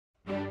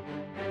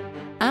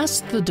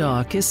Ask the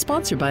Doc is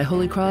sponsored by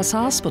Holy Cross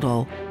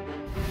Hospital.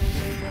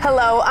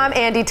 Hello, I'm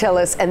Andy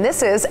Tillis, and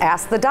this is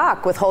Ask the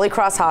Doc with Holy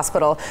Cross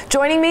Hospital.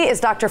 Joining me is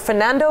Dr.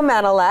 Fernando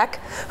Manalac,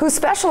 who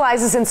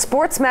specializes in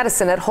sports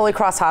medicine at Holy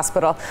Cross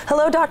Hospital.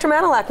 Hello, Dr.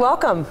 Manalac,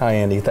 welcome. Hi,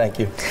 Andy, thank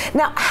you.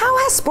 Now, how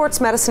has sports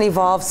medicine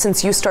evolved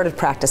since you started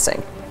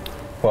practicing?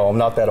 Well, I'm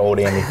not that old,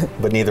 Andy,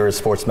 but neither is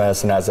sports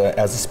medicine as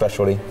a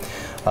specialty.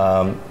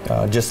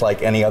 Just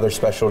like any other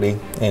specialty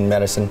in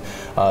medicine,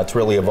 it's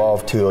really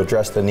evolved to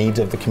address the needs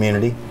of the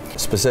community.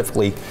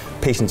 Specifically,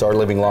 patients are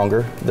living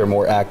longer, they're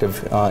more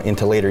active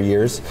into later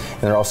years,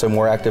 and they're also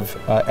more active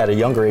at a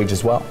younger age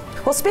as well.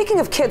 Well, speaking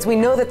of kids, we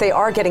know that they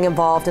are getting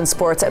involved in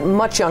sports at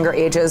much younger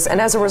ages, and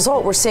as a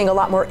result, we're seeing a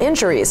lot more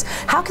injuries.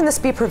 How can this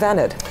be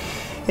prevented?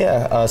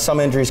 Yeah, some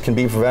injuries can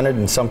be prevented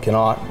and some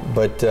cannot,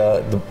 but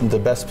the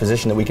best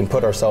position that we can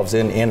put ourselves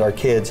in and our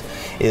kids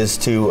is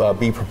to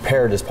be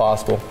prepared as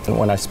possible. And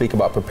when I speak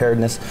about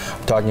preparedness,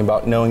 I'm talking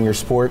about knowing your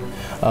sport,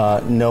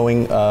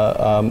 knowing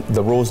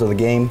the rules of the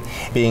game,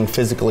 being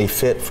physically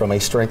fit from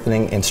a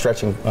strengthening and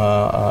stretching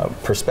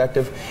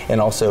perspective, and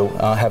also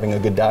having a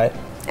good diet.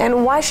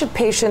 And why should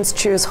patients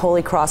choose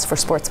Holy Cross for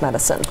sports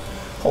medicine?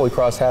 Holy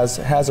Cross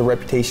has a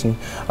reputation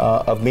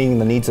of meeting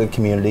the needs of the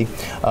community.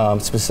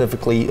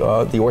 Specifically,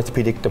 the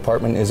orthopedic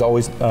department is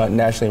always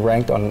nationally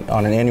ranked on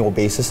an annual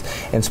basis,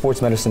 and sports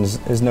medicine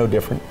is no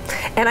different.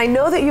 And I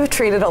know that you've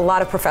treated a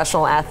lot of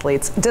professional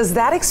athletes. Does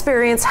that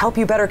experience help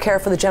you better care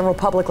for the general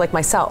public like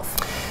myself?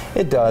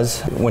 It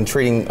does. When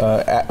treating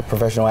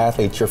professional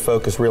athletes, your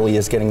focus really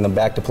is getting them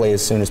back to play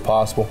as soon as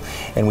possible,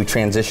 and we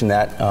transition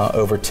that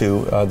over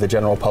to the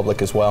general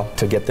public as well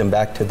to get them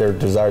back to their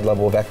desired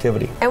level of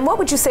activity. And what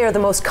would you say are the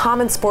most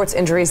common sports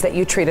injuries that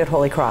you treat at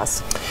Holy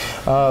Cross?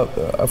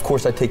 Of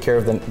course, I take care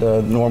of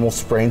the normal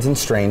sprains and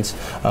strains,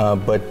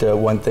 but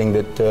one thing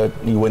that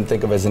you wouldn't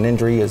think of as an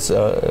injury is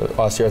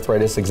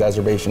osteoarthritis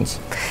exacerbations.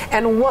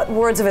 And what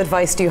words of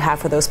advice do you have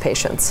for those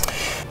patients?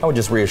 I would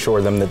just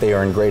reassure them that they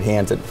are in great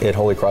hands at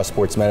Holy Cross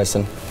Sports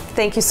Medicine.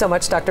 Thank you so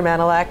much, Dr.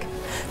 Manalac.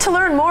 To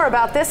learn more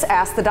about this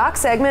Ask the Doc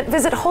segment,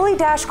 visit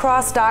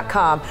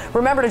holy-cross.com.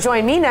 Remember to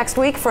join me next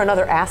week for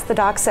another Ask the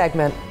Doc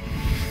segment.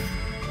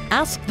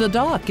 Ask the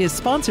Doc is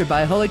sponsored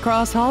by Holy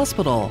Cross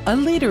Hospital, a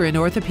leader in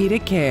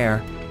orthopedic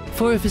care.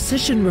 For a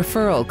physician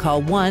referral,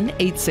 call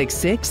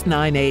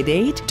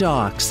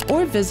 1-866-988-DOCS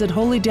or visit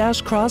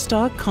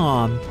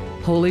holy-cross.com.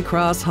 Holy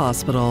Cross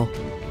Hospital.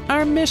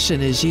 Our mission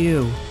is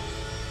you.